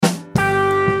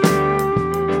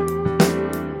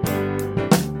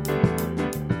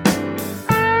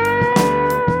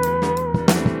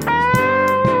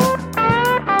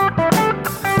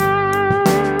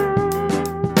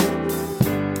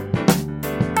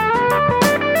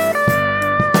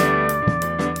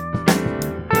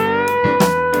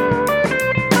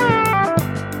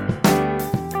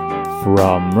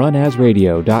From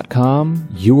runasradio.com,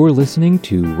 you're listening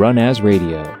to Run As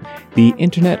Radio, the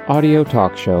internet audio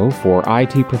talk show for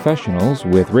IT professionals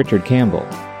with Richard Campbell.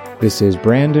 This is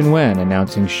Brandon Wen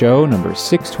announcing show number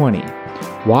 620,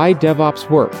 Why DevOps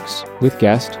Works, with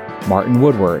guest Martin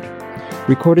Woodward.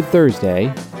 Recorded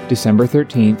Thursday, December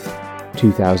 13th,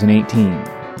 2018.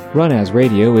 Run As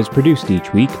Radio is produced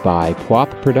each week by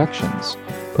PWOP Productions,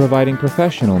 providing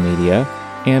professional media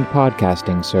and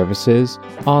podcasting services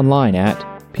online at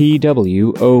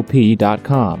pwop.com.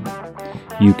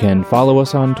 You can follow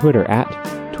us on Twitter at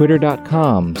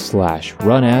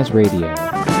twitter.com/runasradio.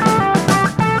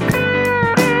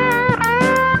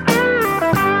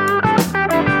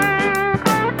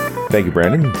 Thank you,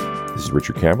 Brandon. This is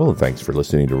Richard Campbell, and thanks for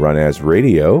listening to Run As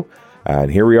Radio.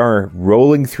 And here we are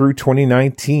rolling through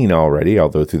 2019 already,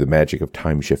 although through the magic of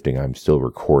time shifting, I'm still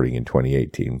recording in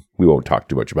 2018. We won't talk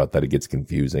too much about that. It gets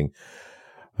confusing.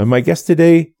 And my guest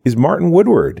today is Martin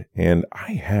Woodward, and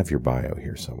I have your bio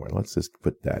here somewhere. Let's just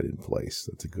put that in place.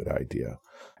 That's a good idea.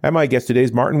 And my guest today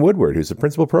is Martin Woodward, who's the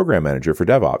Principal Program Manager for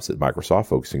DevOps at Microsoft,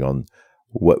 focusing on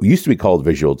what used to be called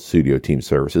Visual Studio Team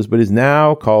Services, but is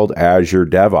now called Azure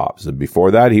DevOps. And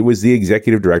before that, he was the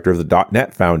Executive Director of the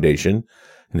 .NET Foundation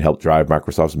and helped drive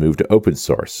Microsoft's move to open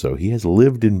source. So he has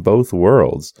lived in both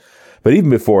worlds. But even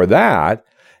before that,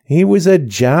 he was a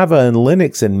Java and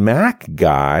Linux and Mac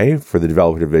guy for the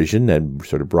developer division and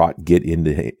sort of brought Git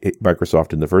into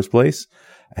Microsoft in the first place.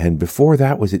 And before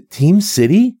that, was it Team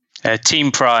City?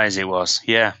 Team Prize it was,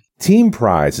 yeah. Team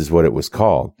Prize is what it was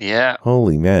called. Yeah.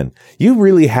 Holy man. You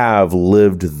really have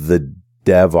lived the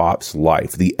DevOps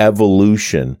life, the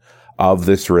evolution of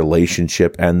this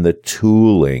relationship and the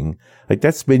tooling. Like,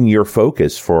 that's been your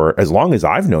focus for as long as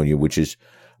I've known you, which is,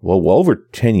 well over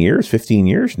 10 years, 15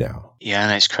 years now. Yeah,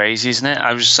 and it's crazy, isn't it?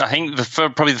 I think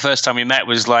probably the first time we met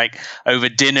was like over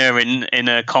dinner in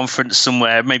a conference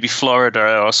somewhere, maybe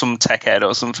Florida or some tech ed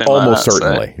or something Almost like that.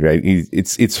 Certainly, so. Right?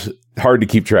 It's hard to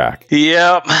keep track.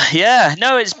 Yeah.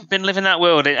 No, it's been living that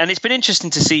world. And it's been interesting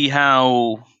to see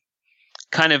how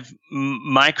kind of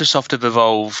Microsoft have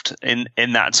evolved in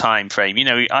that time frame. You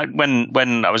know,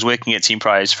 when I was working at Team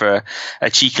Prize for a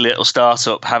cheeky little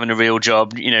startup, having a real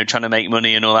job, you know, trying to make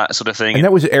money and all that sort of thing. And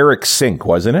that was Eric Sink,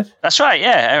 wasn't it? That's right,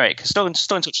 yeah, Eric. Still in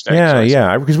touch with Eric.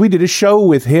 Yeah, because we did a show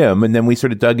with him, and then we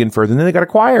sort of dug in further, and then they got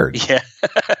acquired. Yeah.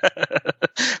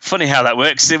 Funny how that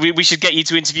works. We should get you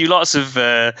to interview lots of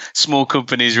small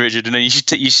companies, Richard, and then you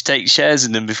should take shares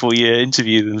in them before you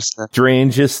interview them. So.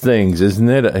 Strangest things, isn't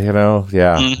it? You know, yeah.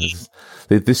 Mm-hmm.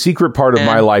 The secret part of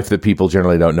my life that people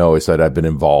generally don't know is that I've been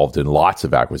involved in lots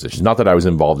of acquisitions. Not that I was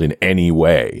involved in any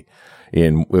way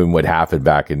in what happened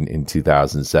back in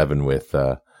 2007 with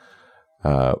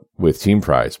Team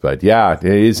Prize, but yeah, it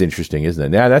is interesting,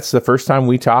 isn't it? Yeah, that's the first time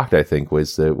we talked. I think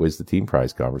was the Team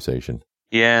Prize conversation.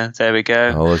 Yeah, there we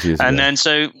go. All those years ago. And then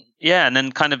and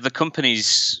then kind of the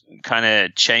companies kind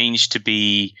of changed to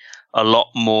be a lot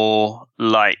more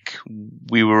like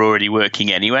we were already working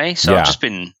anyway. So it's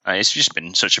just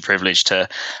been such a privilege to,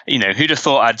 you know, who'd have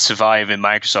thought I'd survive in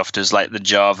Microsoft as like the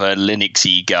Java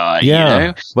Linux-y guy, you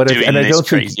know, but doing I this don't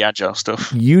crazy Agile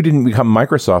stuff. You didn't become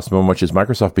Microsoft so much as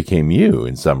Microsoft became you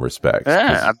in some respects.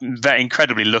 Yeah, that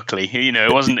incredibly luckily, you know,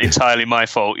 it wasn't entirely my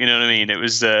fault. You know what I mean? It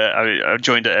was, I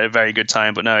joined at a very good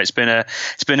time, but no, it's been a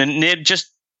near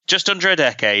just under a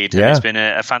decade. Yeah. And it's been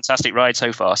a fantastic ride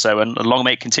so far. So, and long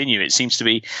may it continue. It seems to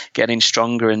be getting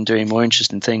stronger and doing more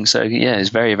interesting things. So, yeah, it's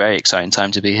a very, very exciting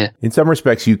time to be here. In some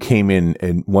respects, you came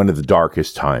in one of the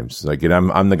darkest times. Like, and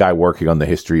I'm the guy working on the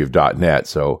history of .NET,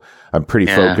 so I'm pretty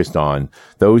focused on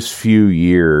those few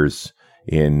years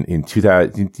in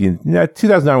 2000.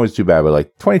 2009 was too bad, but like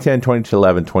 2010,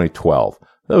 2011, 2012.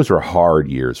 Those were hard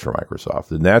years for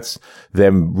Microsoft, and that's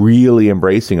them really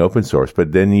embracing open source.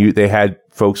 But then they had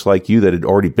folks like you that had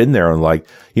already been there and like,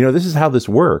 you know, this is how this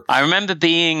works. I remember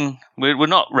we're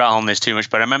not rattling on this too much,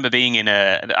 but I remember being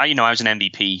I was an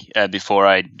MVP before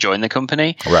I joined the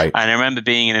company. Right. And I remember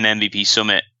being in an MVP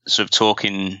summit, sort of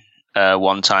talking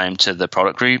one time to the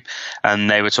product group, and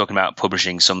they were talking about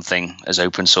publishing something as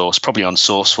open source, probably on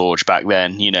SourceForge back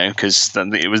then, you know, because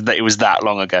it was that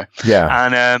long ago. Yeah.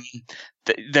 And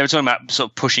they were talking about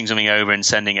sort of pushing something over and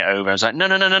sending it over. I was like, no,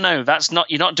 that's not,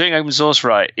 you're not doing open source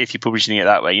right if you're publishing it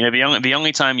that way. You know, the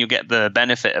only time you'll get the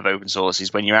benefit of open source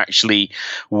is when you're actually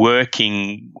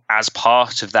working as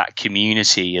part of that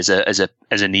community, as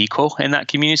an equal in that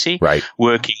community, right?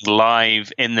 Working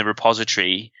live in the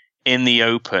repository in the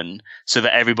open so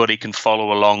that everybody can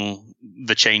follow along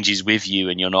the changes with you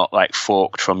and you're not like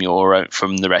forked from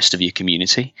the rest of your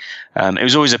community. It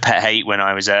was always a pet hate when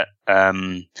I was at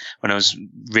when I was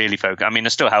really focused. I mean, I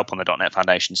still help on the .NET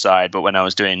Foundation side, but when I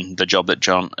was doing the job that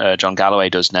John Galloway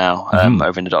does now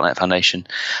over in the .NET Foundation,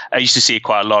 I used to see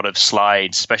quite a lot of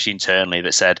slides, especially internally,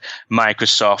 that said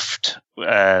Microsoft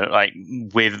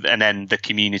and then the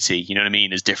community, you know what I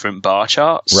mean, as different bar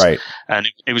charts. Right. And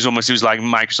it was like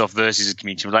Microsoft versus the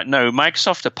community. It was like, no,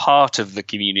 Microsoft are part of the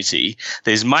community.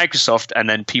 There's Microsoft and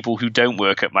then people who don't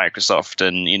work at Microsoft,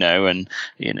 and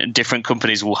different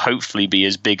companies will hopefully be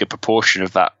as big a proportion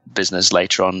of that business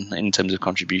later on in terms of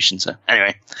contribution. So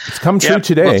anyway, it's come true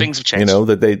today. Well, things have changed.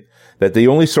 That the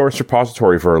only source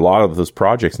repository for a lot of those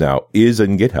projects now is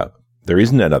in GitHub. There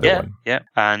isn't another one. Yeah,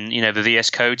 and the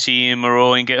VS Code team are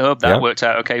all in GitHub. That worked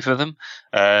out okay for them.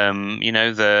 All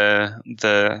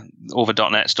the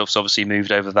 .NET stuff's obviously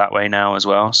moved over that way now as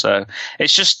well. So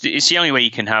it's the only way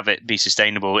you can have it be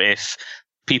sustainable if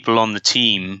people on the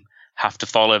team have to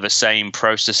follow the same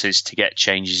processes to get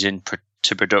changes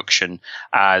to production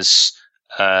as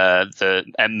the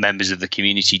members of the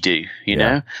community do, you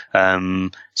know,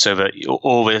 so that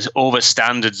all the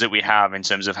standards that we have in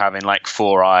terms of having like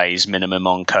 4 eyes minimum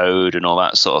on code and all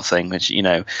that sort of thing, which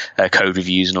code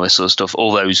reviews and all this sort of stuff,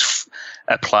 all those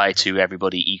apply to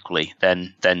everybody equally.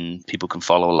 Then people can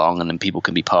follow along, and then people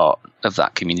can be part of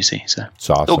that community. So it's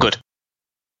awesome. All good.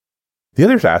 The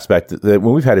other aspect that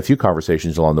when we've had a few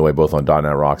conversations along the way, both on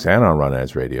 .NET Rocks and on Run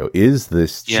As Radio, is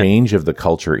this change of the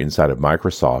culture inside of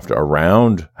Microsoft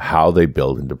around how they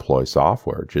build and deploy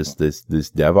software. Just this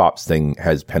DevOps thing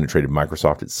has penetrated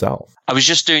Microsoft itself. I was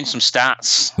just doing some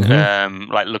stats,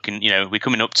 like looking, we're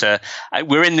coming up to,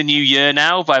 we're in the new year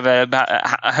now.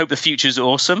 I hope the future's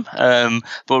awesome.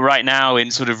 But right now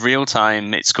in sort of real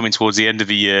time, it's coming towards the end of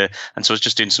the year. And so I was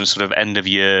just doing some sort of end of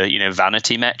year,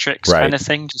 vanity metrics kind of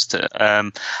thing, just to,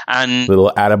 and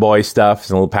little attaboy stuff,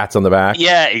 some little pats on the back.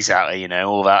 Yeah, exactly.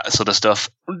 All that sort of stuff.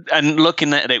 And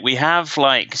looking at it, we have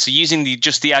using the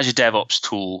Azure DevOps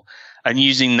tool and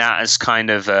using that as kind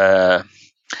of a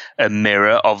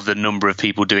mirror of the number of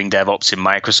people doing DevOps in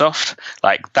Microsoft.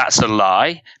 That's a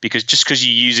lie, because just because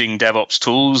you're using DevOps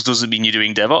tools doesn't mean you're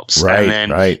doing DevOps. Right,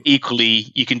 and then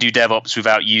equally, you can do DevOps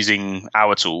without using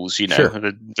our tools. Sure.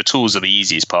 The tools are the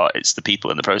easiest part. It's the people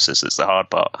and the process that's the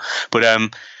hard part. But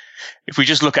if we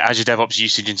just look at Azure DevOps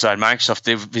usage inside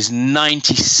Microsoft, there's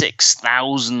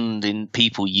 96,000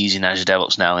 people using Azure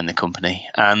DevOps now in the company,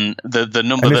 and the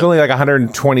number. And there's only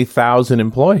 120,000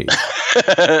 employees.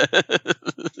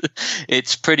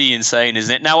 It's pretty insane,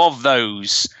 isn't it? Now, of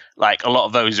those, a lot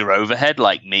of those are overhead,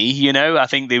 like me. I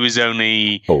think there was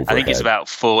only, overhead. I think it's about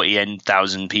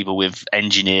 40,000 people with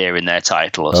engineer in their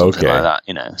title or something like that.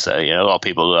 So a lot of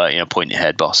people are point your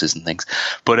head bosses and things.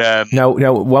 But now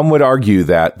one would argue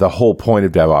that the whole point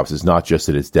of DevOps is not just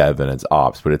that it's dev and it's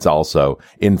ops, but it's also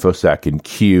InfoSec and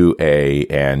QA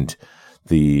and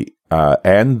the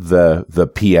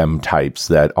PM types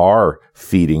that are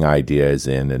feeding ideas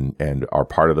in and are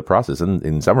part of the process. And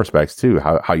in some respects too,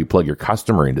 how you plug your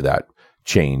customer into that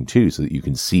chain too, so that you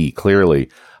can see clearly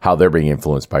how they're being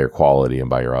influenced by your quality and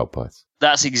by your outputs.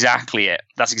 That's exactly it.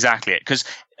 Because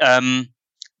on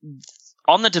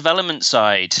the development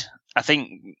side, I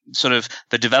think sort of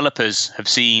the developers have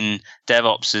seen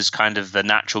DevOps as kind of the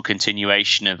natural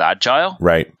continuation of Agile.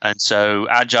 Right. And so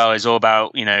Agile is all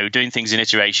about, doing things in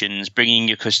iterations, bringing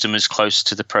your customers closer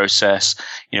to the process,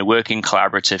 working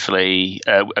collaboratively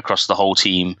across the whole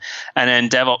team. And then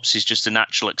DevOps is just a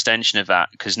natural extension of that,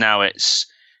 because now it's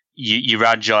you're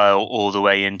Agile all the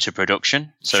way into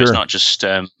production. So It's not just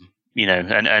and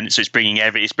so it's bringing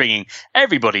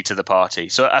everybody to the party.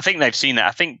 So I think they've seen that.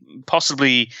 I think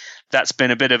possibly that's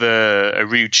been a bit of a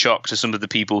rude shock to some of the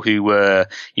people who were,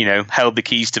 held the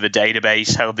keys to the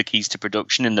database, held the keys to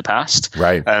production in the past.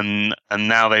 Right. And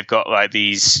now they've got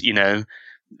these, you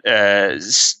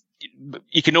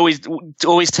can always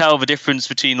tell the difference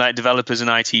between developers and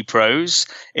IT pros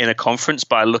in a conference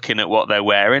by looking at what they're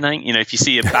wearing. If you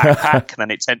see a backpack,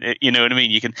 then it's, you know what I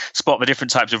mean? You can spot the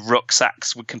different types of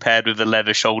rucksacks compared with the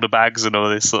leather shoulder bags and all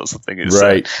this sorts of things.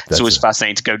 Right. It's always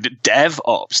fascinating to go to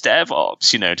DevOps,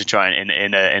 to try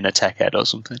in a tech ed or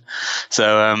something.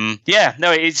 So,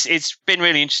 it's been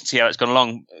really interesting to see how it's gone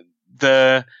along.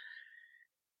 The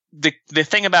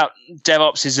thing about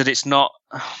DevOps is that it's not,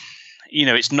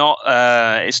 it's not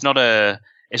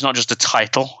just a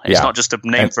title. It's not just a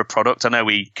name for a product. I know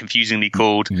we confusingly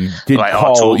called. You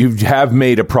have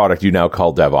made a product you now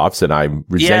call DevOps, and I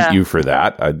resent you for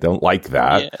that. I don't like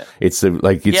that. Yeah. It's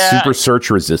super search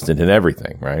resistant and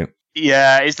everything, right?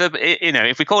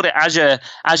 if we called it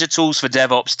Azure Tools for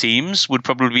DevOps Teams, would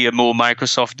probably be a more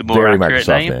Microsoft, more Very accurate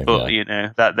Microsoft name.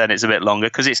 But that then it's a bit longer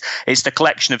because it's the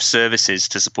collection of services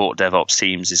to support DevOps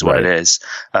teams is what it is.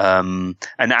 And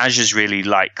Azure's really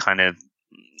like kind of,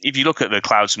 if you look at the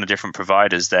clouds from the different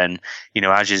providers, then,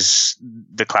 Azure's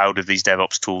the cloud of these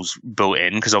DevOps tools built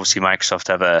in, because obviously Microsoft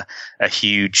have a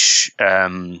huge,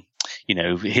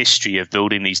 history of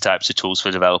building these types of tools for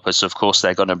developers. So of course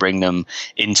they're going to bring them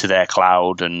into their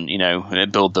cloud and,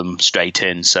 build them straight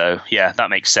in. So yeah, that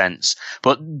makes sense.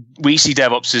 But we see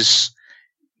DevOps as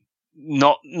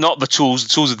not the tools. The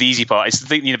tools are the easy part. It's the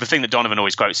thing, the thing that Donovan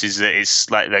always quotes is that it's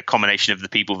like the combination of the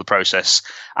people, the process,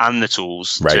 and the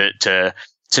tools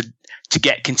to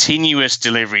get continuous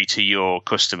delivery to your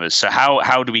customers. So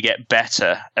how do we get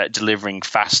better at delivering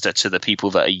faster to the people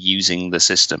that are using the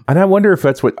system? And I wonder if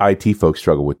that's what IT folks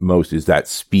struggle with most, is that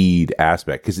speed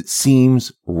aspect, because it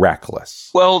seems reckless.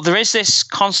 Well, there is this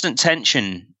constant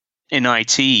tension in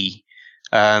IT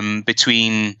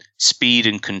between speed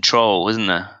and control, isn't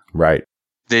there? Right.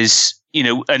 There's,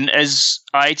 and as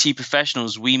IT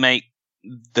professionals, we make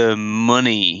the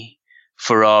money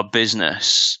for our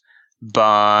business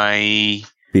by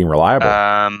being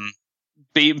reliable,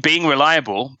 being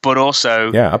reliable, but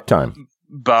also uptime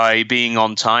by being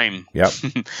on time. Yep.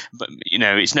 But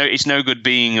it's no good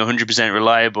being 100%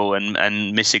 reliable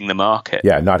and missing the market.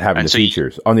 Yeah, not having the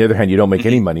features. On the other hand, you don't make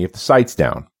any money if the site's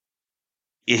down.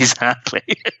 Exactly.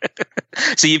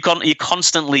 So you're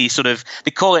constantly sort of,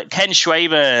 they call it, Ken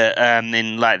Schwaber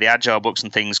in like the Agile books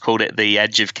and things called it the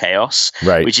edge of chaos,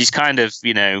 right? Which is kind of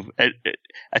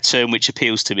a term which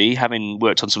appeals to me, having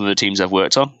worked on some of the teams I've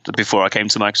worked on before I came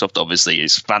to Microsoft. Obviously,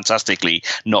 it's fantastically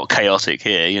not chaotic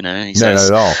here. He says,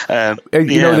 no, not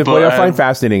at all. What I find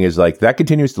fascinating is like that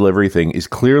continuous delivery thing is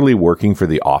clearly working for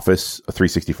the Office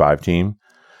 365 team.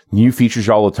 New features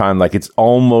all the time. Like it's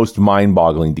almost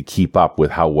mind-boggling to keep up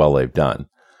with how well they've done.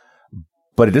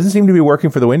 But it doesn't seem to be working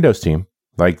for the Windows team.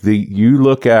 Like you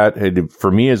look at it,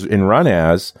 for me as in Run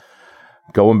As,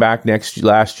 going back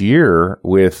last year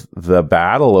with the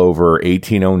battle over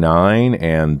 1809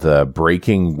 and the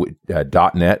breaking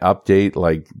 .NET update,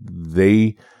 like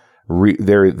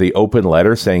they're the open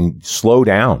letter saying slow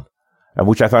down.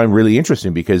 Which I find really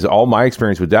interesting because all my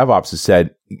experience with DevOps has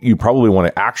said you probably want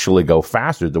to actually go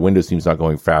faster. The Windows team's not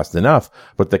going fast enough,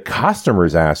 but the customer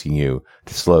is asking you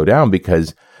to slow down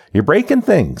because you're breaking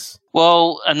things.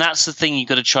 Well, and that's the thing you've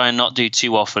got to try and not do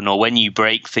too often, or when you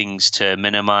break things, to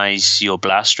minimize your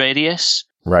blast radius.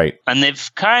 Right. And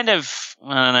they've kind of,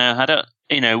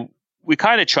 we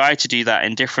kind of try to do that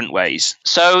in different ways.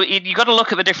 So you got to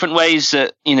look at the different ways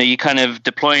that, you kind of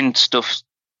deploying stuff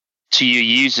to your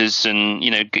users and,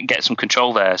 get some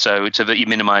control there. So that you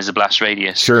minimize the blast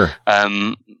radius. Sure.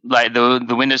 Like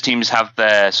the Windows teams have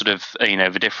their sort of,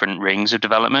 the different rings of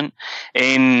development.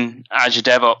 In Azure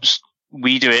DevOps,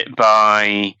 we do it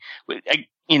by,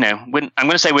 I'm going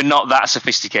to say we're not that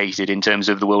sophisticated in terms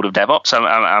of the world of DevOps.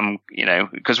 I'm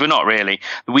because we're not really.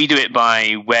 We do it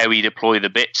by where we deploy the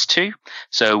bits to.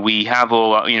 So we have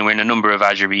all, we're in a number of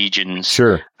Azure regions.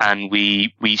 Sure. And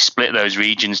we split those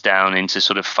regions down into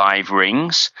sort of 5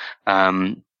 rings.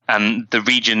 And the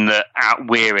region that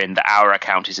we're in, that our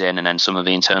account is in, and then some of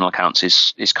the internal accounts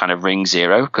is kind of ring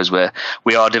 0, because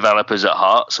we are developers at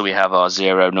heart, so we have our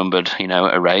 0 numbered,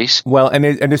 arrays. Well, and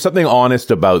there's something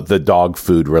honest about the dog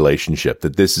food relationship,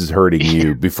 that this is hurting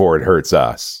you before it hurts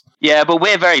us. Yeah, but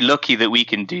we're very lucky that we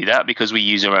can do that because we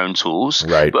use our own tools.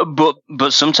 Right.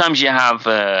 But sometimes you have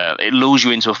it lulls you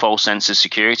into a false sense of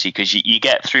security because you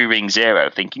get through ring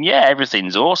 0 thinking, yeah,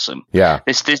 everything's awesome. Yeah.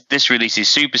 This release is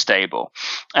super stable,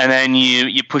 and then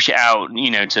you push it out,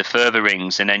 to further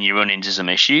rings, and then you run into some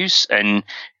issues. And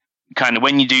kind of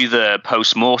when you do the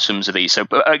post-mortems of these, so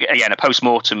again, a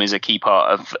post-mortem is a key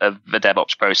part of the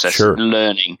DevOps process. Sure.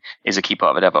 Learning is a key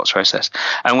part of the DevOps process,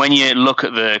 and when you look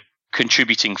at the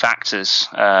contributing factors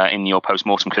in your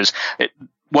post-mortem, because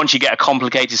once you get a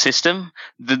complicated system,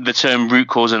 the term root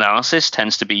cause analysis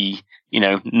tends to be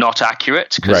not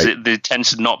accurate, because there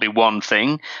tends to not be one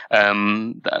thing.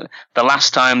 The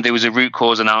last time there was a root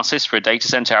cause analysis for a data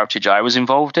center outage I was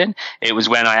involved in, it was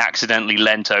when I accidentally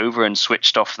leant over and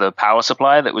switched off the power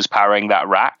supply that was powering that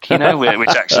rack, which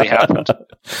actually happened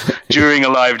during a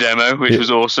live demo, which was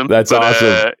awesome. That's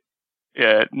awesome.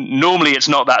 Yeah, normally it's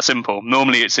not that simple.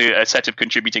 Normally it's a set of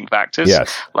contributing factors.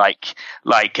 Yes. Like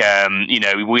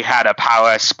we had a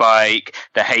power spike,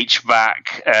 the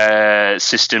HVAC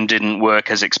system didn't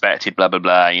work as expected, blah, blah,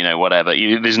 blah, whatever.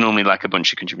 There's normally like a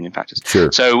bunch of contributing factors.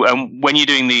 Sure. So when you're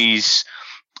doing these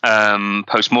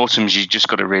post-mortems, you just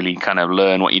got to really kind of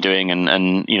learn what you're doing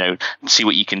and see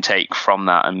what you can take from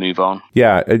that and move on.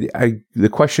 Yeah. The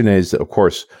question is, of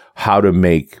course, how to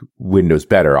make Windows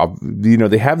better.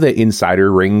 They have the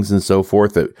insider rings and so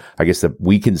forth that I guess that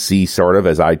we can see sort of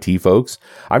as IT folks.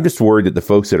 I'm just worried that the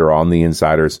folks that are on the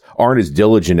insiders aren't as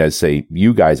diligent as, say,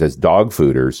 you guys as dog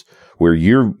fooders, where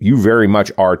you very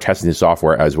much are testing the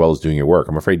software as well as doing your work.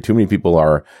 I'm afraid too many people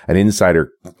are an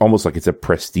insider, almost like it's a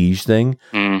prestige thing,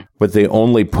 but they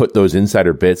only put those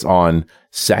insider bits on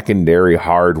secondary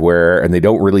hardware and they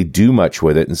don't really do much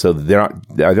with it. And so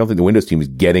I don't think the Windows team is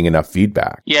getting enough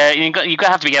feedback. Yeah, you got to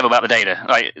have to be careful about the data.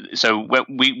 Like, so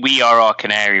we are our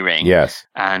canary ring. Yes.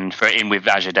 And with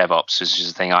Azure DevOps, which is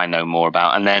the thing I know more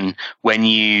about. And then when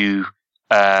you,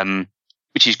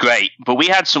 which is great, but we've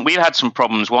had some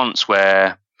problems once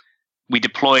where we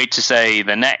deployed to say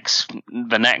the next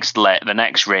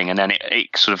ring, and then it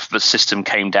sort of the system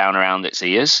came down around its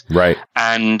ears. Right.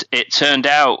 And it turned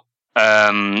out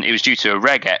it was due to a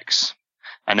regex.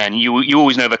 And then you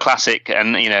always know the classic,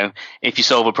 and if you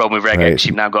solve a problem with regex,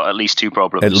 you've now got at least two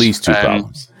problems. At least two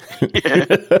problems.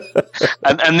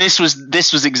 and this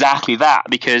was exactly that,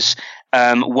 because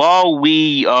while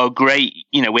we are great,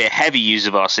 we're a heavy user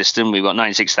of our system. We've got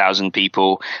 96,000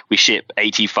 people. We ship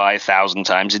 85,000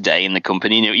 times a day in the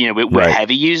company. We're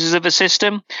heavy users of the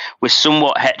system. We're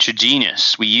somewhat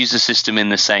heterogeneous. We use the system in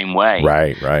the same way.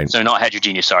 Right. So not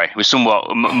heterogeneous, sorry. We're somewhat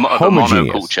of a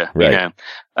monoculture, right.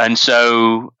 And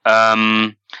so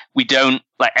we don't,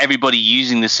 like, everybody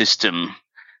using the system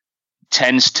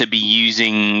tends to be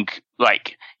using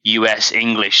like US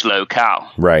English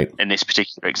locale, right? In this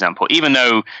particular example, even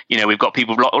though we've got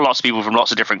lots of people from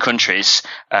lots of different countries,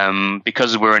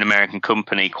 because we're an American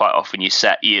company, quite often you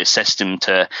set your system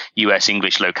to US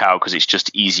English locale because it's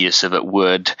just easier, so that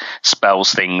Word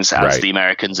spells things as the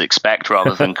Americans expect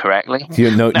rather than correctly.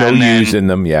 No use in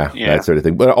them, that sort of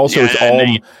thing. But also,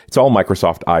 it's all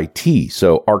Microsoft IT,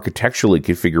 so architecturally,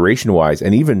 configuration wise,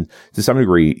 and even to some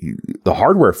degree, the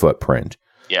hardware footprint.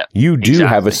 Yeah, you do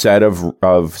have a set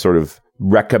of sort of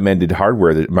recommended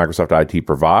hardware that Microsoft IT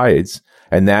provides,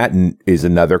 and that is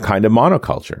another kind of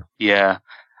monoculture. Yeah,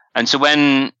 and so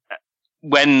what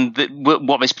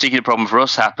this particular problem for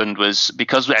us happened was,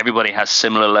 because everybody has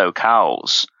similar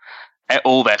locales,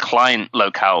 all their client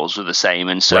locales were the same,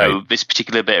 and so this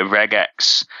particular bit of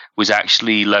regex was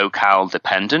actually locale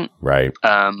dependent. Right.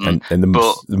 And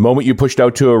the moment you pushed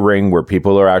out to a ring where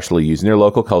people are actually using their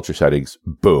local culture settings,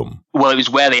 boom. Well, it was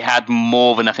where they had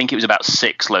more than, I think it was about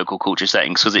 6 local culture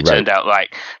settings, because it turned out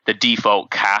like the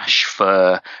default cache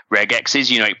for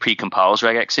regexes, it pre-compiles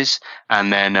regexes,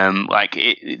 and then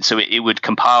it would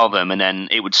compile them, and then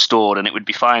it would store, and it would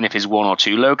be fine if it's 1 or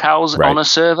 2 locales on a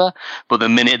server. But the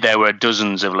minute there were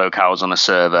dozens of locales on a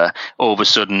server, all of a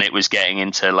sudden it was getting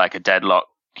into like a deadlock,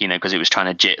 because it was trying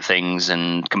to JIT things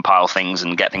and compile things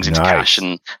and get things into cache,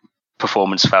 and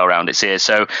performance fell around its ears.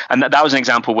 So, and that was an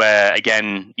example where,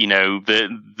 again,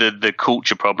 the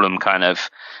culture problem kind of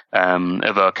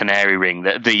our canary ring,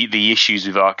 the issues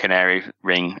with our canary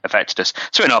ring affected us.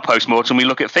 So in our postmortem, we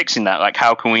look at fixing that. Like,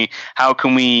 how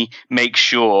can we make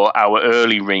sure our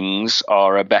early rings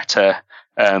are a better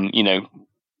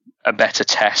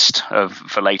test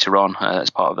for later on as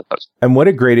part of the post. And what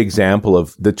a great example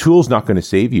of the tool's not going to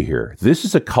save you here. This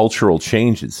is a cultural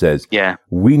change that says,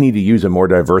 we need to use a more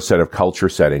diverse set of culture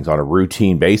settings on a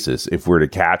routine basis if we're to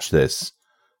catch this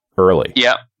early.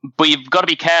 Yeah, but you've got to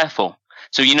be careful.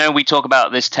 So, we talk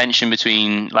about this tension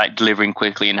between like delivering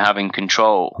quickly and having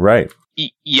control. Right.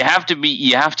 You have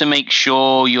to make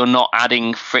sure you're not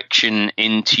adding friction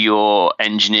into your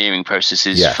engineering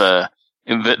processes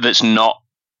that's not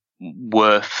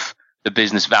worth the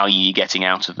business value you're getting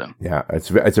out of them. Yeah,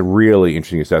 it's a really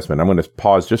interesting assessment. I'm going to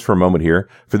pause just for a moment here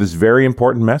for this very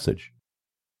important message.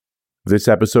 This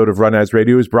episode of Run As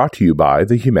Radio is brought to you by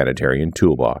the Humanitarian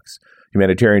Toolbox.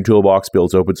 Humanitarian Toolbox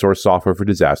builds open source software for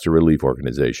disaster relief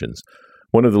organizations.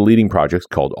 One of the leading projects,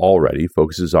 called Already,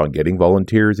 focuses on getting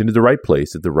volunteers into the right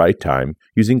place at the right time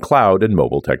using cloud and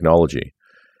mobile technology.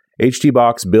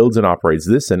 HTBox builds and operates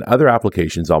this and other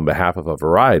applications on behalf of a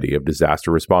variety of disaster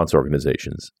response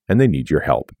organizations, and they need your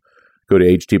help. Go to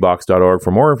htbox.org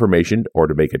for more information or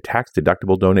to make a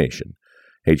tax-deductible donation.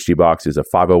 HTBox is a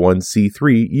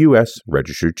 501c3 U.S.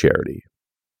 registered charity.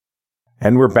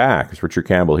 And we're back. It's Richard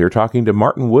Campbell here talking to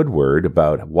Martin Woodward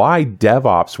about why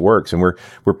DevOps works. And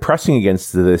we're pressing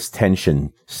against this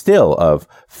tension still of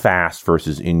fast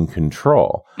versus in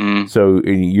control. So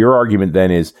your argument then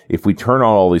is, if we turn on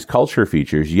all these culture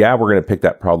features, we're going to pick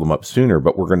that problem up sooner,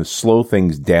 but we're going to slow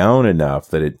things down enough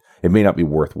that it may not be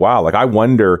worthwhile. Like, I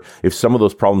wonder if some of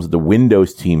those problems that the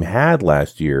Windows team had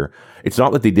last year, it's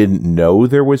not that they didn't know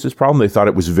there was this problem. They thought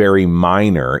it was very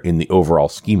minor in the overall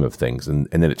scheme of things. And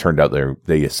then it turned out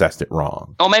they assessed it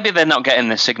wrong. Or maybe they're not getting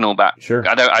the signal back. Sure.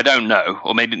 I don't know.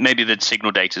 Or maybe the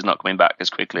signal data is not coming back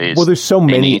as quickly as well, there's so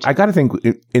many. need. I got to think,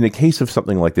 in a case of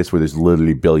something like this where there's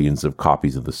literally billions of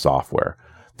copies of the software,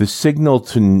 there's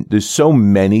so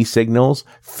many signals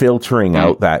filtering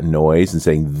out that noise and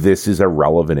saying this is a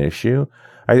relevant issue.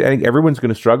 I think everyone's going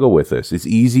to struggle with this. It's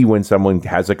easy when someone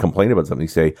has a complaint about something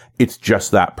to say it's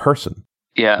just that person.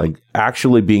 Yeah. Like,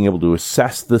 actually being able to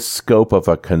assess the scope of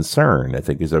a concern, I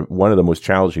think, is one of the most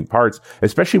challenging parts,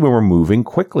 especially when we're moving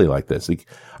quickly like this. Like,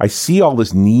 I see all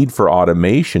this need for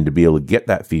automation to be able to get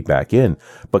that feedback in,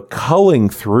 but culling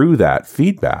through that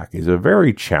feedback is a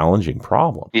very challenging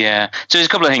problem. Yeah. So there's a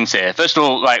couple of things here. First of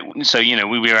all, like, so, you know,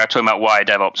 we were talking about why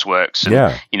DevOps works.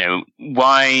 And, you know,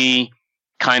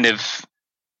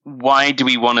 why do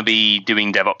we want to be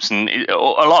doing DevOps? And a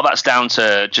lot of that's down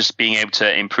to just being able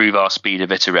to improve our speed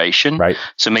of iteration. Right.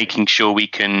 So making sure we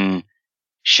can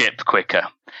ship quicker,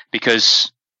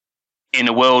 because in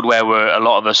a world where a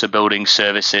lot of us are building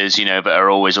services, you know, that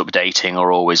are always updating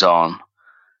or always on,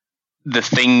 the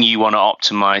thing you want to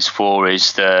optimize for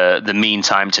is the mean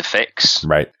time to fix.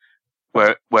 Right.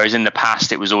 Whereas in the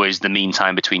past, it was always the mean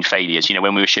time between failures. You know,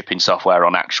 when we were shipping software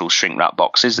on actual shrink wrap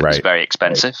boxes, it was very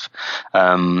expensive.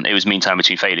 It was mean time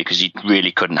between failure because you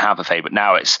really couldn't have a failure. But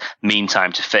now it's mean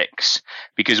time to fix,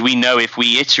 because we know if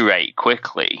we iterate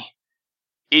quickly,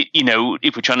 you know,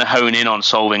 if we're trying to hone in on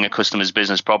solving a customer's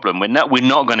business problem, we're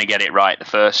not going to get it right the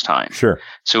first time. Sure.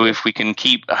 So if we can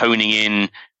keep honing in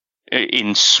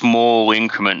small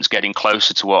increments, getting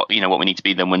closer to what we need to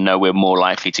be, then we know we're more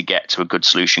likely to get to a good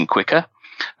solution quicker.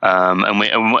 And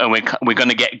we're going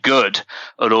to get good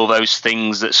at all those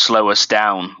things that slow us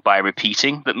down by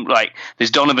repeating. Like,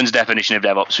 there's Donovan's definition of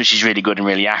DevOps, which is really good and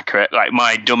really accurate. Like,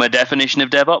 my dumber definition of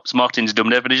DevOps, Martin's dumb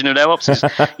definition of DevOps is,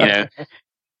 you know,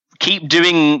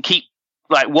 keep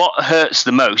like what hurts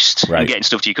the most in getting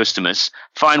stuff to your customers.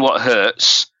 Find what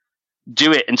hurts,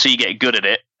 do it until you get good at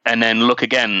it, and then look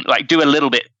again, like do it a little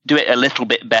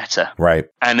bit better. Right.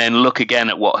 And then look again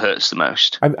at what hurts the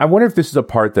most. I wonder if this is a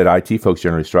part that IT folks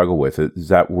generally struggle with, is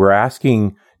that we're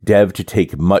asking dev to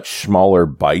take much smaller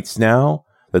bites now,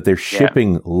 that they're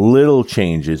shipping little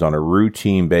changes on a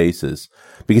routine basis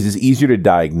because it's easier to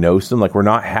diagnose them. Like, we're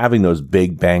not having those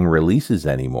big bang releases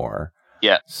anymore.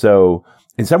 Yeah. So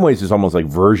in some ways, it's almost like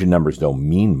version numbers don't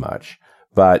mean much.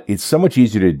 But it's so much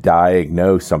easier to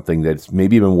diagnose something that's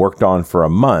maybe been worked on for a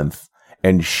month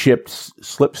and shipped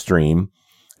slipstream,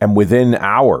 and within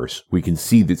hours, we can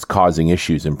see that's causing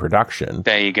issues in production.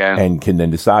 There you go. And can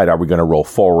then decide, are we going to roll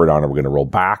forward on it, or are we going to roll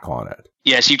back on it?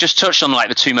 Yes, you've just touched on like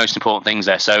the two most important things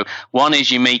there. So one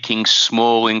is you're making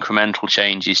small incremental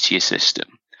changes to your system.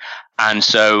 And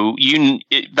so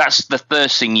that's the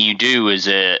first thing you do as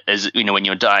you know, when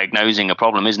you're diagnosing a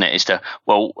problem, isn't it? Is to,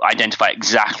 identify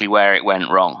exactly where it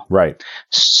went wrong. Right.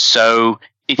 So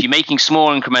if you're making small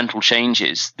incremental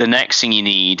changes, the next thing you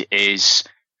need is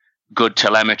good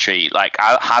telemetry. Like,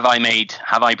 have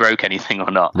I broke anything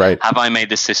or not? Right. Have I made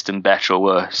the system better or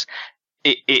worse?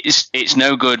 It's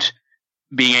no good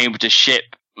being able to ship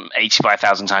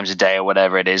 85,000 times a day or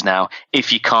whatever it is now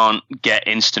if you can't get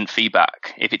instant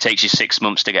feedback, if it takes you 6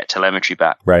 months to get telemetry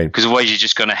back. Right. Because otherwise you're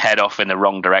just going to head off in the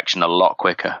wrong direction a lot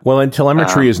quicker. Well, and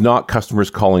telemetry is not customers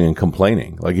calling and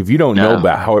complaining. Like, if you don't know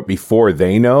about how it before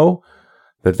they know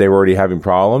that they were already having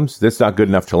problems, that's not good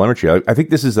enough telemetry. I think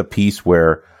this is a piece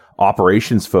where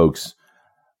operations folks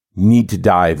need to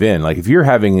dive in. Like, if you're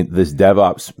having this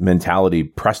DevOps mentality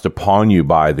pressed upon you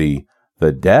by the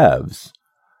devs,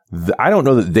 I don't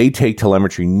know that they take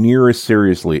telemetry near as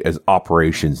seriously as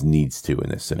operations needs to in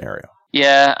this scenario.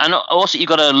 Yeah, and also you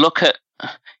got to look at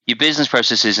your business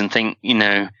processes and think, you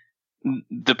know,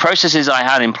 the processes I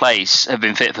had in place have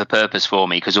been fit for purpose for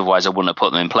me, because otherwise I wouldn't have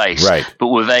put them in place. Right. But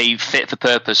were they fit for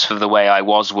purpose for the way I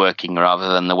was working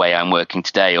rather than the way I'm working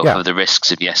today, or for the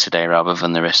risks of yesterday rather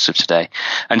than the risks of today?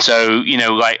 And so, you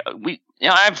know, like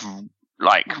I've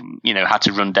had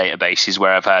to run databases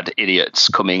where I've had idiots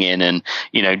coming in and,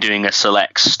 you know, doing a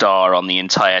select star on the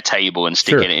entire table and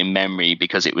sticking it in memory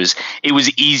because it was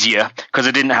easier, because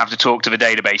I didn't have to talk to the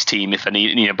database team if I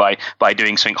need, you know, by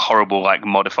doing something horrible like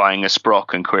modifying a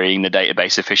sproc and querying the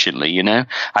database efficiently. You know,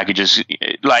 I could just,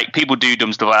 like, people do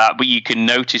dumb stuff like that, but you can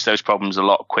notice those problems a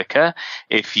lot quicker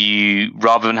if you,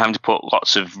 rather than having to put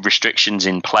lots of restrictions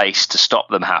in place to stop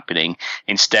them happening,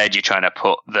 instead you're trying to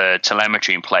put the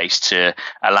telemetry in place to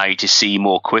allow you to see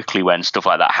more quickly when stuff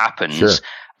like that happens. Sure.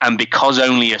 And because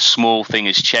only a small thing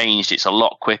has changed, it's a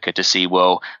lot quicker to see,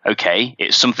 well, okay,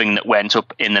 it's something that went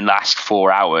up in the last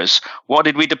 4 hours. What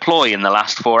did we deploy in the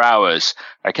last 4 hours?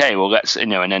 Okay, well, let's,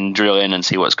 and then drill in and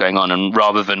see what's going on. And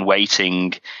rather than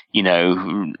waiting,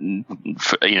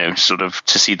 sort of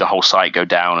to see the whole site go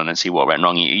down and then see what went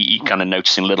wrong, you kind of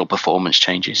noticing little performance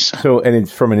changes. So, and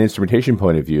it's from an instrumentation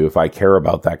point of view, if I care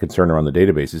about that concern around the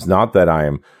database, it's not that I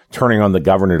am turning on the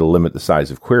governor to limit the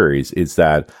size of queries. It's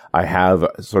that I have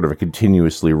sort of a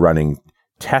continuously running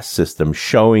test system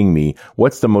showing me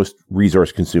what's the most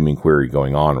resource consuming query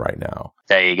going on right now.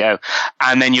 There you go.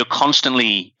 And then you're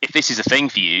constantly, if this is a thing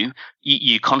for you,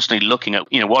 you're constantly looking at,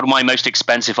 what are my most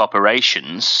expensive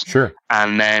operations? Sure.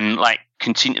 And then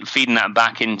continue feeding that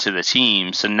back into the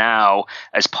team. So now,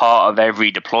 as part of every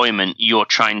deployment, you're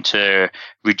trying to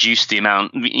reduce the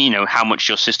amount, how much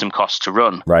your system costs to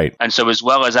run. Right. And so as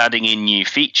well as adding in new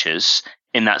features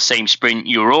in that same sprint,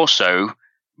 you're also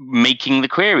making the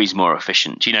queries more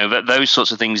efficient. That those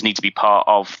sorts of things need to be part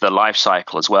of the life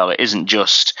cycle as well. It isn't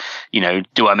just,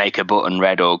 do I make a button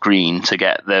red or green to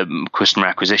get the customer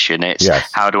acquisition? It's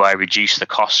How do I reduce the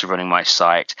cost of running my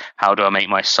site? How do I make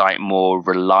my site more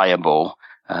reliable?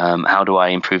 How do I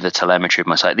improve the telemetry of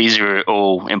my site? These are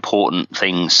all important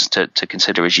things to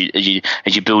consider as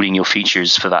you're building your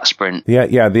features for that sprint.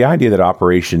 Yeah. The idea that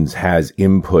operations has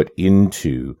input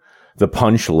into the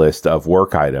punch list of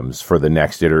work items for the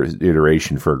next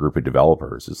iteration for a group of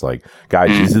developers. It's like, guys,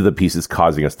 these are the pieces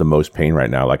causing us the most pain right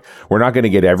now. Like, we're not going to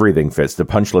get everything fixed. The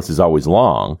punch list is always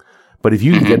long. But if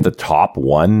you can get the top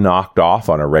one knocked off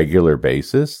on a regular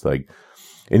basis, like,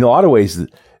 in a lot of ways,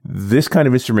 this kind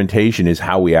of instrumentation is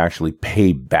how we actually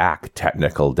pay back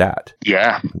technical debt.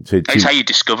 Yeah. It's how you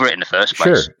discover it in the first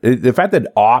place. Sure. The fact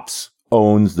that ops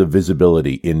owns the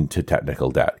visibility into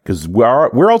technical debt, because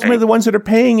we're ultimately the ones that are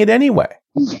paying it anyway.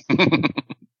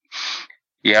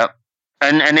 Yeah,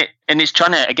 and it's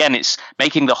trying to, again, it's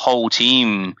making the whole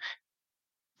team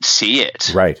see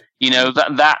it. Right.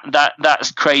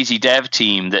 That's crazy dev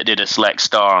team that did a select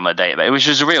star on the database, which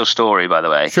is a real story, by the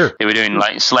way. Sure. They were doing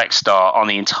select star on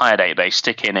the entire database,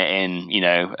 sticking it in,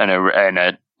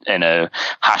 in a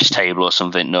hash table or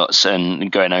something nuts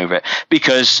and going over it,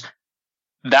 because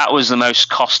that was the most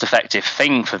cost-effective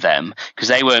thing for them, because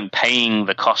they weren't paying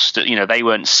the cost. They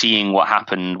weren't seeing what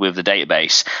happened with the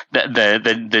database. The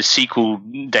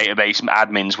SQL database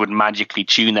admins would magically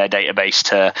tune their database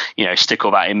to stick all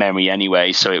that in memory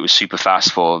anyway, so it was super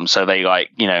fast for them. So they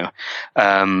it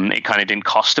kind of didn't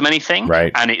cost them anything,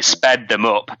 right? And it sped them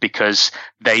up because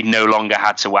they no longer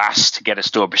had to ask to get a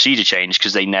stored procedure change,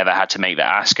 because they never had to make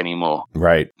that ask anymore.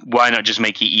 Right. Why not just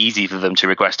make it easy for them to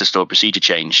request a stored procedure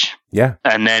change? Yeah.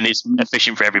 And then it's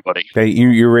efficient for everybody. Okay,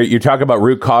 you're talking about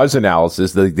root cause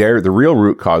analysis. The real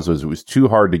root cause was it was too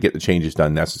hard to get the changes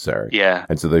done necessary. Yeah.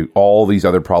 And so all these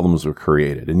other problems were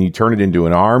created. And you turn it into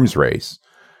an arms race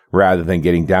rather than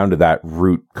getting down to that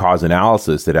root cause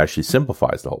analysis that actually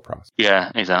simplifies the whole process. Yeah,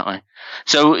 exactly.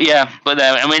 So,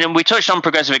 but we touched on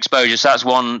progressive exposure. So that's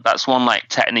one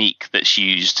technique that's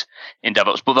used in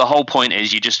DevOps. But the whole point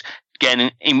is you just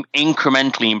getting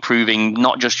incrementally improving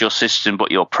not just your system but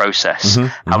your process.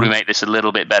 How do we make this a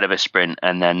little bit better of a sprint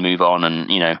and then move on?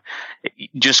 And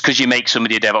just because you make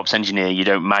somebody a DevOps engineer, you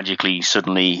don't magically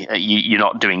suddenly you're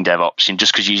not doing DevOps. And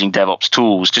just because you're using DevOps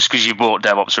tools, just because you bought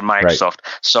DevOps from Microsoft,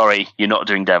 right. Sorry, you're not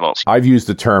doing DevOps. I've used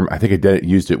the term, I think I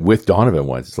used it with Donovan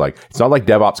once. It's not like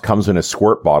DevOps comes in a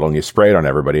squirt bottle and you spray it on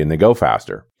everybody and they go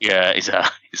faster. Yeah,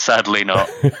 sadly not.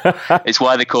 It's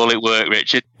why they call it work,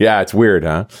 Richard. Yeah, it's weird,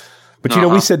 huh? But,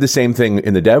 we said the same thing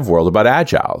in the dev world about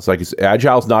Agile. It's like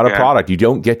Agile's not a product. You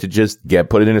don't get to just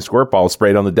put it in a squirt ball,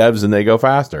 spray it on the devs, and they go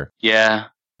faster. Yeah.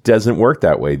 It doesn't work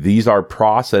that way. These are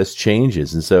process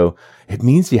changes. And so it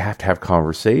means you have to have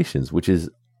conversations, which is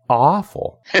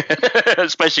awful.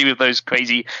 Especially with those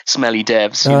crazy, smelly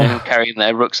devs, carrying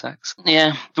their rucksacks.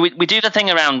 Yeah. We do the thing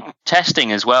around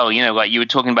testing as well. Like you were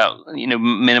talking about,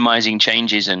 minimizing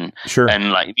changes and, sure.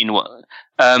 And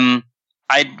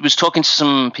I was talking to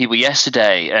some people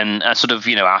yesterday and I sort of,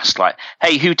 asked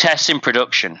hey, who tests in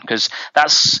production? Because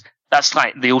that's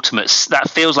like the ultimate, that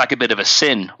feels like a bit of a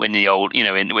sin when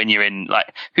when you're in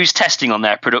who's testing on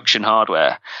their production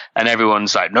hardware? And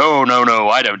everyone's like, no,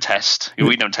 I don't test.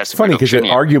 We don't test. It's funny because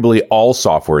arguably all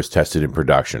software is tested in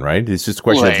production, right? It's just a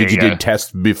question of did you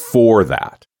test before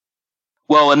that?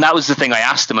 Well, and that was the thing I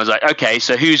asked them. I was like, okay,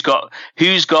 so who's got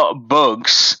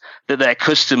bugs that their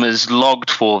customers logged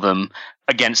for them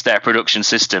against their production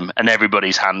system, and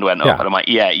everybody's hand went up. And I'm like,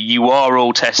 yeah, you are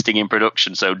all testing in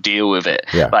production, so deal with it.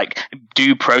 Like,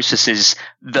 do processes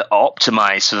that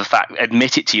optimize for the fact,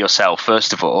 admit it to yourself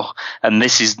first of all, and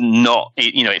this is not,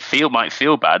 it might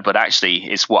feel bad, but actually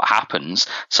it's what happens.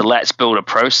 So let's build a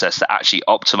process that actually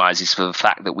optimizes for the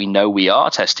fact that we know we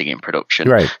are testing in production.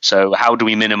 So how do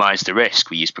we minimize the risk?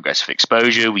 We use progressive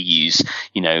exposure, we use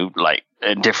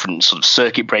different sort of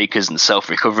circuit breakers and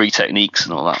self-recovery techniques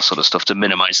and all that sort of stuff to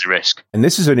minimize the risk. And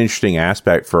this is an interesting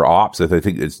aspect for ops that I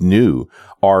think is new,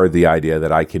 are the idea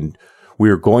that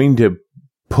we're going to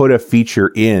put a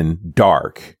feature in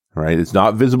dark, right? It's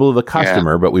not visible to the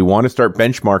customer, but we want to start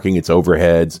benchmarking its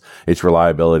overheads, its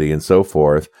reliability, and so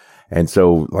forth. And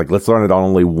so, let's run it on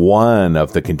only one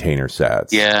of the container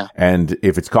sets. And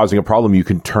if it's causing a problem, you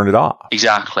can turn it off.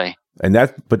 Exactly. And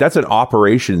that's an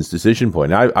operations decision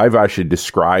point. I've actually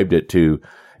described it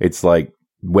it's like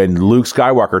when Luke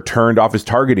Skywalker turned off his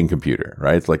targeting computer,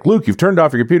 right? It's like, Luke, you've turned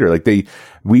off your computer. Like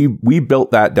we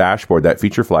built that dashboard, that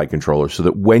feature flag controller, so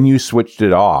that when you switched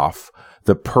it off,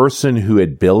 the person who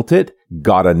had built it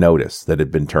got a notice that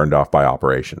had been turned off by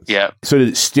operations. So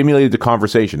it stimulated the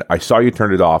conversation. I saw you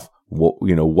turn it off.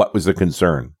 What was the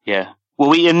concern? Well,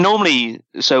 we normally,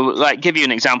 give you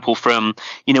an example from,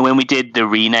 when we did the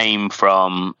rename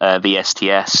from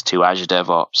VSTS to Azure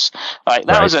DevOps,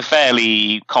 that was a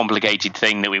fairly complicated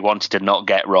thing that we wanted to not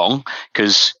get wrong,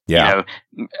 because, a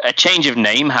change of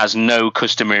name has no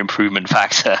customer improvement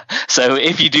factor. So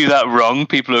if you do that wrong,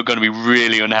 people are going to be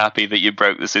really unhappy that you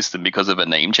broke the system because of a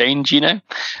name change,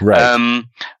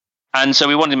 And so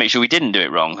we wanted to make sure we didn't do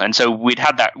it wrong. And so we'd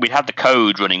had the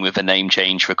code running with the name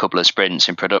change for a couple of sprints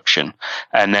in production.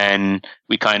 And then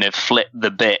we kind of flipped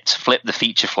the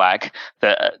feature flag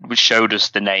that showed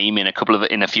us the name in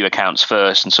a few accounts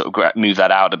first, and sort of moved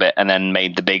that out a bit, and then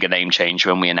made the bigger name change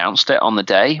when we announced it on the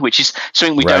day, which is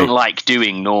something we don't like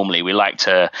doing normally. We like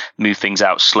to move things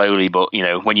out slowly, but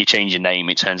when you change your name,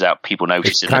 it turns out people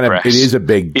notice it in the press. It is a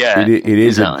big, it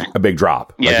is exactly. a big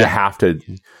drop. You have to.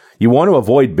 You want to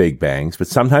avoid big bangs, but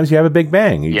sometimes you have a big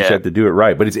bang. You just have to do it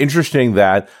right. But it's interesting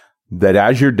that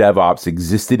Azure DevOps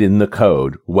existed in the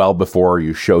code well before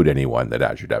you showed anyone that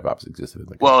Azure DevOps existed in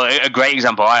the code. Well, a great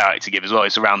example I like to give as well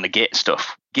is around the Git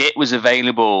stuff. Git was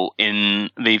available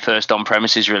in the first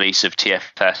on-premises release of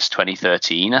TFS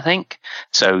 2013, I think.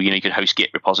 So, you could host Git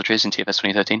repositories in TFS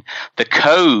 2013. The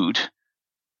code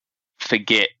for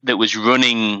Git that was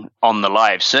running on the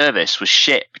live service was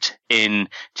shipped in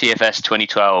TFS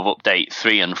 2012 update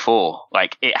 3 and 4.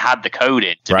 It had the code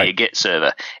in to be a Git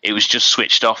server. It was just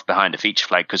switched off behind a feature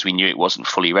flag because we knew it wasn't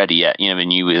fully ready yet. We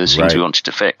knew there was things we wanted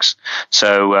to fix.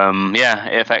 So,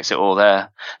 it affects it all there.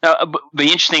 Now, the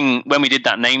interesting, when we did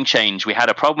that name change, we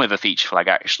had a problem with a feature flag,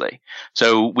 actually.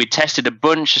 So we tested a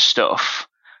bunch of stuff,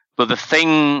 but the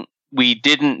thing we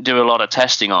didn't do a lot of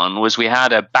testing on was we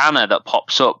had a banner that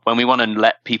pops up when we want to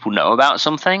let people know about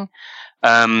something.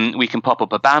 We can pop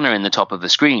up a banner in the top of the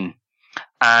screen.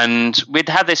 And we'd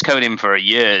had this code in for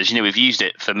years. We've used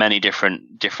it for many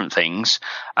different things.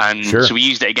 And so we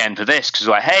used it again for this,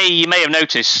 because hey, you may have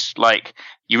noticed,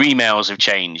 your emails have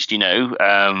changed,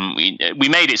 we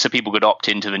made it so people could opt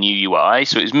into the new UI,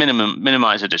 so it was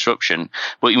minimize the disruption.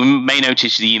 But you may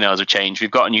notice the emails have changed.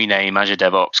 We've got a new name, Azure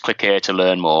DevOps. Click here to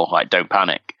learn more. Don't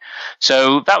panic.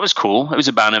 So that was cool. It was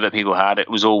a banner that people had. It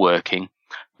was all working.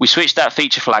 We switched that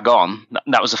feature flag on.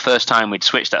 That was the first time we'd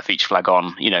switched that feature flag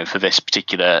on, for this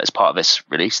particular, as part of this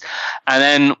release. And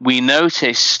then we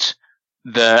noticed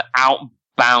the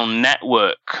outbound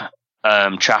network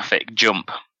traffic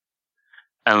jump.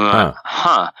 And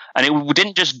and it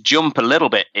didn't just jump a little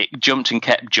bit; it jumped and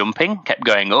kept jumping, kept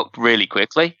going up really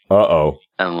quickly. And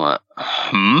I'm like,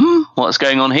 what's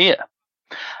going on here?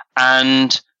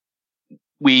 And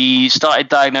we started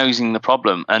diagnosing the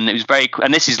problem, and it was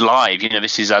and this is live.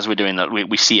 This is as we're doing that.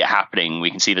 We see it happening.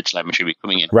 We can see the telemetry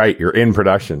coming in. Right, you're in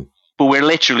production. But we're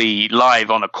literally live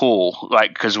on a call,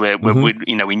 because we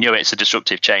knew it's a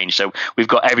disruptive change. So we've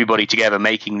got everybody together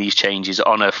making these changes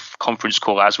on a conference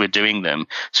call as we're doing them,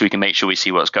 so we can make sure we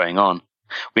see what's going on.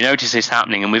 We notice this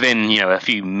happening, and within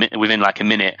a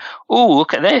minute, oh,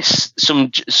 look at this!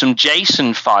 Some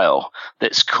JSON file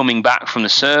that's coming back from the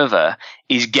server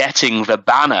is getting the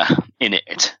banner in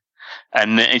it.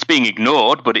 And it's being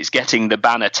ignored, but it's getting the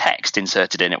banner text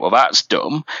inserted in it. Well, that's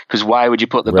dumb, because why would you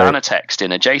put the banner text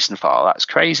in a JSON file? That's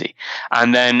crazy.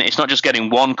 And then it's not just getting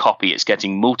one copy, it's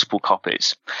getting multiple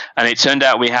copies. And it turned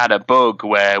out we had a bug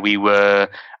where we were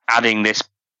adding this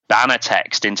banner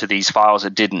text into these files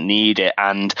that didn't need it.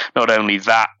 And not only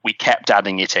that, we kept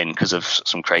adding it in because of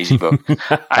some crazy bug.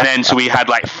 And then so we had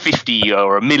like 50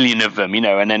 or a million of them,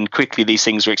 and then quickly these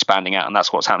things were expanding out, and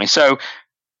that's what's happening. So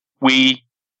we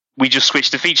just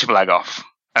switched the feature flag off,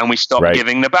 and we stopped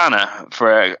giving the banner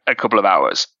for a couple of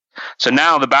hours. So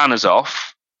now the banner's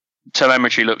off,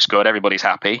 telemetry looks good, everybody's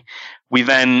happy. We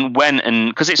then went and,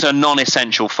 because it's a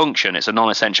non-essential function, it's a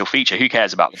non-essential feature, who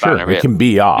cares about the banner? It can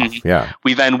be off, yeah.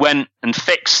 We then went and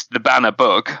fixed the banner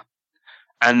bug,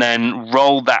 and then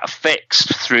rolled that fix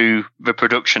through the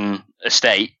production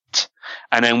estate.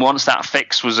 And then once that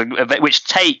fix was, which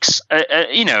takes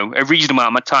a reasonable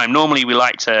amount of time. Normally, we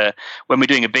like to, when we're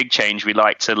doing a big change, we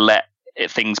like to let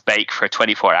things bake for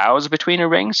 24 hours between a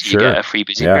ring, so you get a free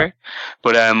busy period.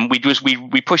 But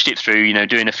we pushed it through,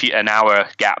 doing an hour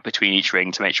gap between each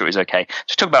ring to make sure it was okay.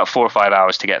 So it took about 4 or 5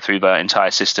 hours to get through the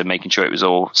entire system, making sure it was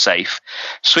all safe.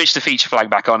 Switched the feature flag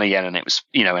back on again, and it was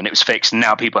and it was fixed. And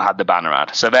now people had the banner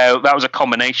ad. So that was a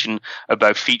combination of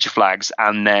both feature flags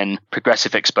and then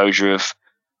progressive exposure of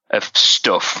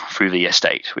stuff through the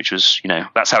estate, which was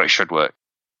that's how it should work.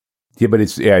 Yeah, but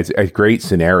it's a great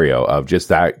scenario of just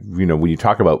that, when you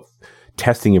talk about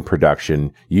testing in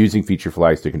production, using feature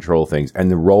flags to control things, and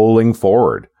then rolling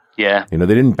forward. Yeah. They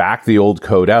didn't back the old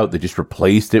code out. They just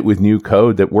replaced it with new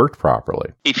code that worked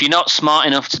properly. If you're not smart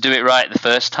enough to do it right the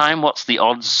first time, what's the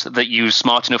odds that you're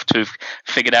smart enough to have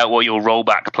figured out what your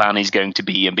rollback plan is going to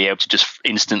be and be able to just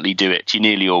instantly do it? You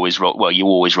nearly always you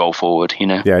always roll forward,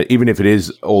 Yeah, even if it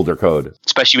is older code.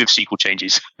 Especially with SQL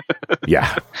changes.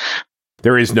 Yeah.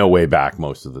 There is no way back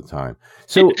most of the time.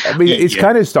 So, it's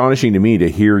kind of astonishing to me to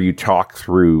hear you talk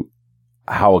through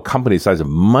how a company the size of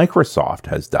Microsoft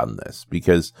has done this,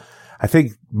 because I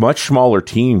think much smaller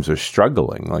teams are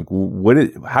struggling. Like,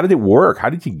 how did it work? How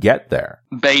did you get there?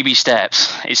 Baby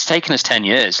steps. It's taken us 10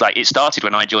 years. Like, it started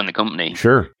when I joined the company.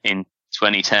 Sure. In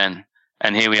 2010.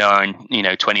 And here we are in,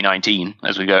 2019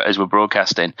 as we're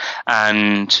broadcasting.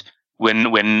 And we're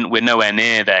nowhere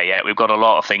near there yet. We've got a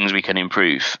lot of things we can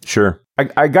improve. Sure.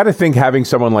 I got to think having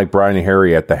someone like Brian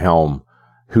Harry at the helm,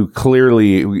 who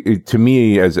clearly, to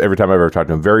me, as every time I've ever talked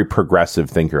to him, very progressive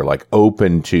thinker, like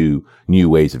open to new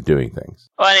ways of doing things.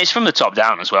 Well, and it's from the top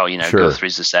down as well. Sure.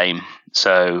 Guthrie's the same.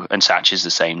 So, and Satch is the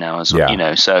same now as well.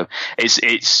 Yeah. So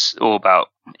it's all about,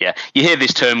 you hear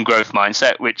this term growth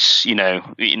mindset, which,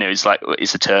 it's like,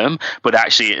 it's a term, but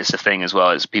actually it's a thing as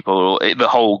well. It's people,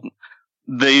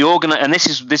 and this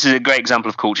is a great example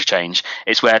of culture change.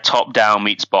 It's where top down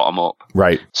meets bottom up.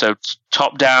 Right. So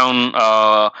top down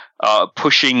are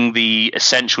pushing the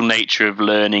essential nature of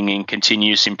learning and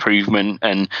continuous improvement,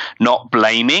 and not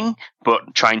blaming,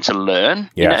 but trying to learn.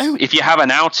 Yes. If you have an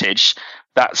outage,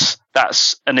 that's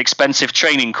an expensive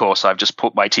training course I've just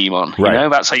put my team on. Right.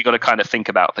 That's how you got to kind of think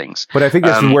about things. But I think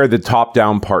this is where the top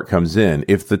down part comes in.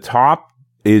 If the top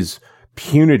is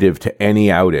punitive to any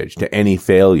outage, to any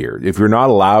failure, if you're not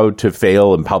allowed to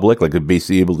fail in public, like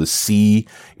basically able to see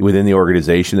within the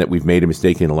organization that we've made a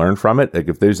mistake and learn from it, like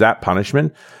if there's that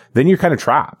punishment, then you're kind of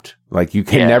trapped. Like you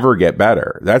can never get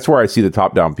better. That's where I see the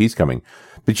top down piece coming.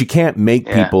 But you can't make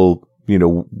people,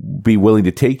 be willing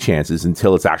to take chances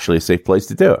until it's actually a safe place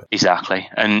to do it. Exactly.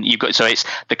 And so it's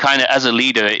the kind of, as a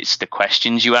leader, it's the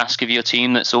questions you ask of your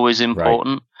team that's always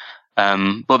important.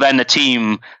 Right. But then the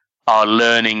team are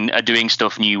doing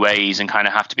stuff new ways, and kind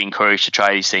of have to be encouraged to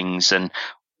try these things and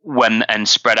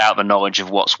spread out the knowledge of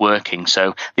what's working.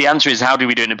 So the answer is, how do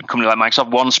we do it in a company like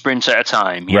Microsoft? One sprint at a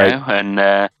time, you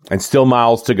know, and still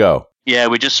miles to go. Yeah,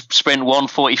 we just sprint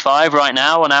 145 right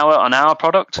now on our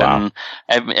product, and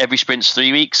every sprint's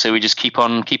 3 weeks. So we just keep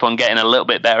on getting a little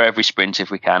bit better every sprint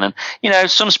if we can. And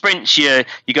some sprints you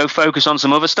go focus on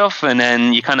some other stuff, and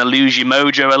then you kind of lose your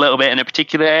mojo a little bit in a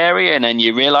particular area, and then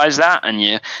you realize that, and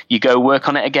you go work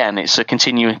on it again. It's a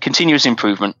continuous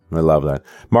improvement. I love that,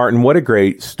 Martin. What a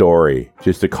great story!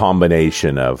 Just a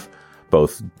combination of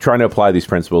both trying to apply these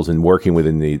principles and working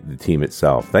within the team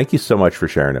itself. Thank you so much for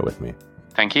sharing it with me.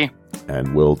 Thank you.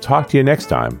 And we'll talk to you next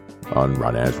time on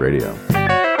Run As Radio.